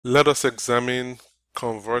Let us examine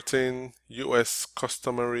converting US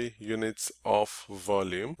customary units of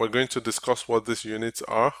volume. We're going to discuss what these units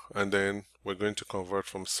are, and then we're going to convert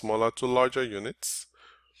from smaller to larger units,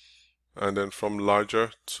 and then from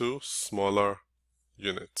larger to smaller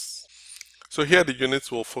units. So here the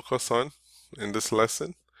units we'll focus on in this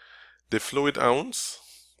lesson: the fluid ounce,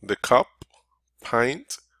 the cup,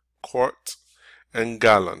 pint, quart, and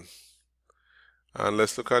gallon. And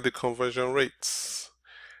let's look at the conversion rates.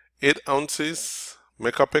 8 ounces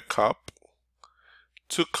make up a cup,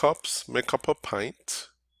 2 cups make up a pint,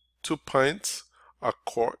 2 pints a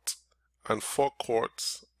quart, and 4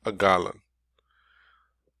 quarts a gallon.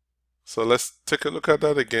 So let's take a look at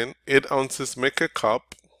that again. 8 ounces make a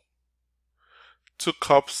cup, 2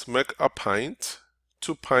 cups make a pint,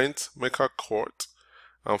 2 pints make a quart,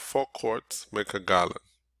 and 4 quarts make a gallon.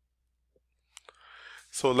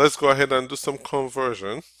 So let's go ahead and do some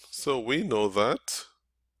conversion. So we know that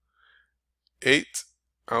 8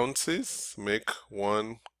 ounces make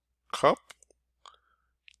 1 cup,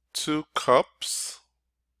 2 cups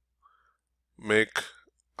make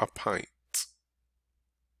a pint.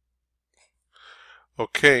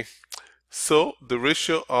 Okay, so the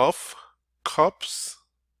ratio of cups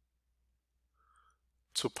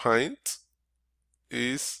to pint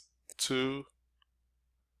is 2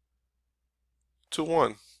 to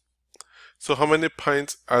 1. So how many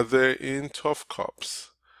pints are there in 12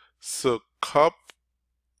 cups? So cup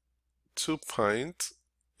to pint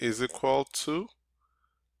is equal to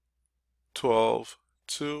 12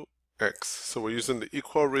 to x. So we're using the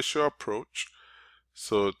equal ratio approach.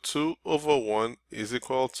 So 2 over 1 is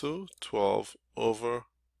equal to 12 over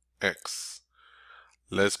x.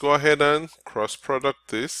 Let's go ahead and cross product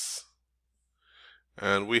this.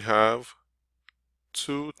 And we have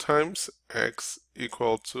 2 times x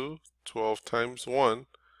equal to 12 times 1.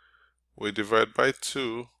 We divide by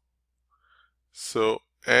 2. So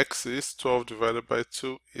x is 12 divided by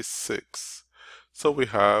 2 is 6. So we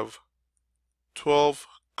have 12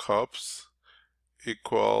 cups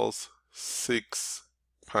equals 6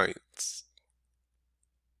 pints.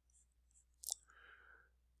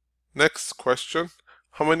 Next question,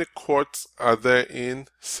 how many quarts are there in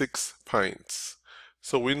 6 pints?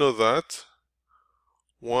 So we know that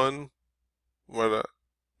one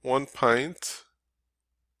pint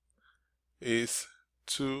is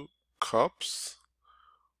 2 cups,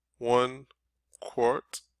 1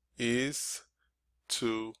 quart is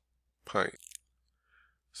 2 pints.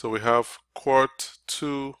 So we have quart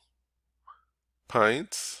to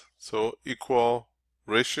pints, so equal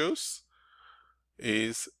ratios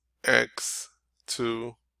is x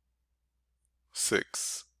to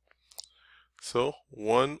 6. So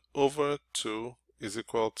 1 over 2 is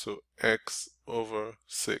equal to x over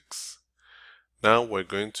 6. Now we're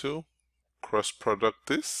going to cross product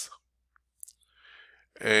this,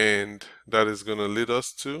 and that is going to lead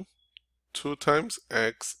us to 2 times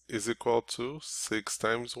x is equal to 6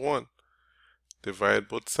 times 1. Divide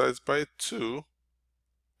both sides by 2,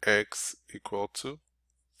 x equal to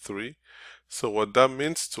 3. So what that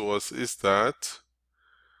means to us is that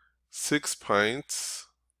 6 pints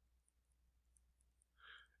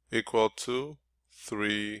equal to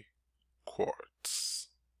 3 quarts.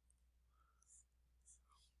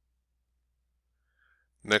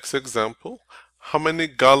 Next example, how many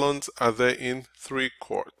gallons are there in 3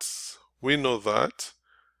 quarts? We know that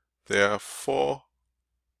there are 4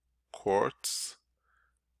 quarts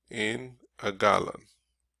in a gallon.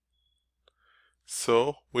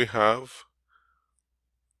 So we have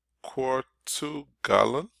quart to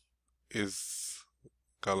gallon is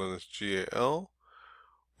GAL.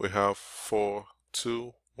 We have 4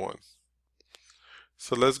 to 1.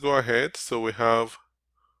 So let's go ahead. So we have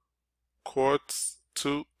quarts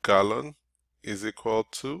to gallon is equal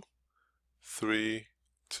to 3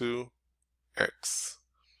 to x.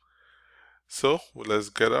 So let's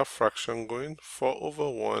get our fraction going. 4 over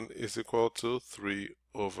 1 is equal to 3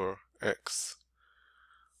 over x.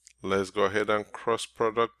 Let's go ahead and cross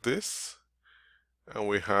product this, and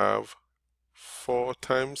we have 4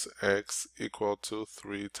 times x equal to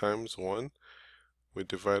 3 times 1. We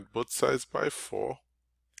divide both sides by 4.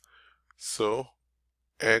 So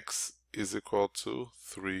x is equal to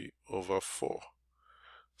 3 over 4.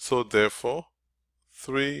 So therefore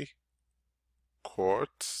 3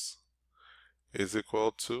 quarts is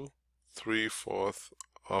equal to 3/4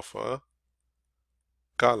 of a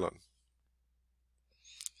gallon.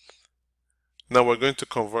 Now we're going to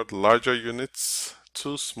convert larger units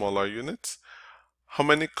to smaller units. How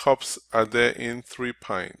many cups are there in 3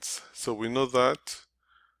 pints? So we know that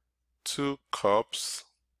 2 cups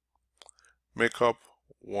make up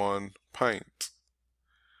 1 pint.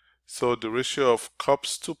 So the ratio of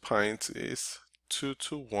cups to pints is 2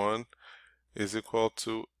 to 1 is equal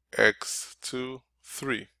to x to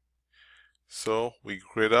 3. So we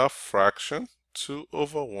create our fraction. 2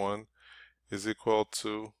 over 1 is equal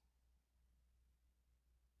to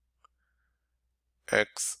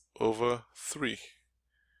x over 3.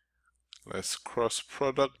 Let's cross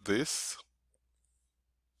product this,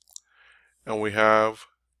 and we have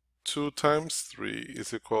 2 times 3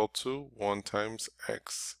 is equal to 1 times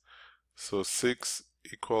x. So 6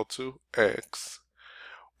 equal to x.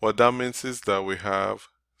 What that means is that we have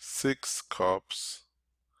 6 cups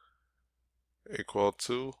equal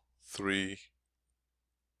to 3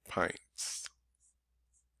 pints.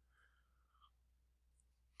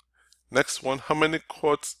 Next one, how many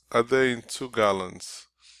quarts are there in 2 gallons?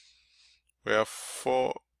 We have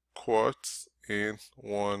 4 quarts in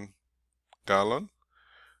 1 gallon.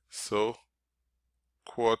 So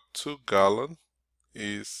quart to gallon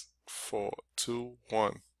is 4 to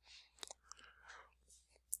 1.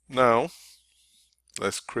 Now,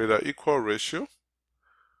 let's create an equal ratio.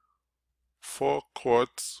 4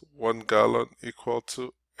 quarts, 1 gallon equal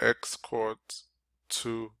to x quarts,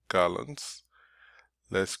 2 gallons.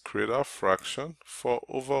 Let's create our fraction. 4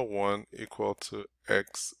 over 1 equal to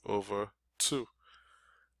x over 2.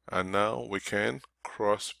 And now we can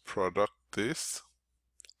cross product this.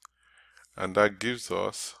 And that gives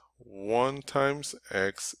us 1 times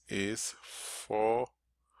x is 4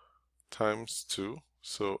 times 2.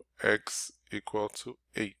 So x equal to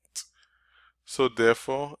 8. So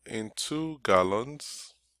therefore, in 2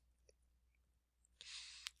 gallons,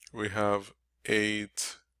 we have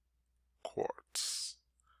 8 quarts.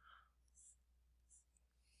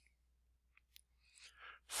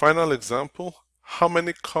 Final example, how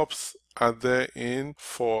many cups are there in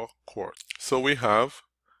 4 quarts? So we have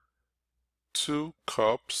 2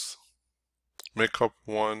 cups make up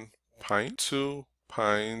 1 pint, 2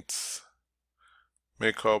 pints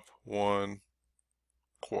make up 1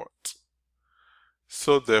 quart.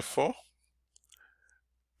 So therefore,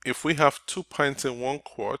 if we have 2 pints in 1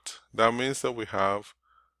 quart, that means that we have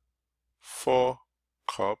 4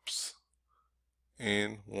 cups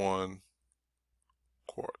in 1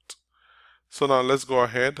 quart. So now let's go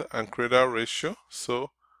ahead and create our ratio.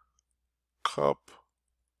 So cup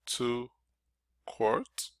to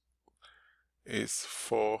quart is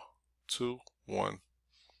 4 to 1.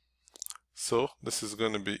 So this is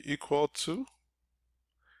going to be equal to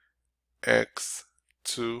x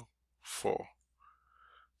to 4.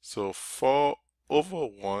 So 4 over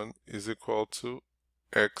 1 is equal to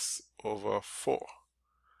x over 4.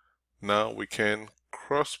 Now we can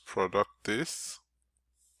cross product this.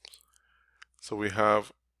 So we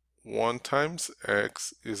have 1 times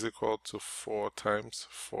x is equal to 4 times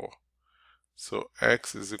 4. So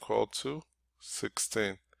x is equal to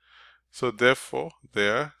 16. So therefore,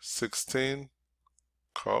 there are 16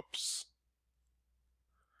 cups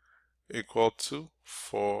equal to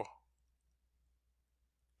 4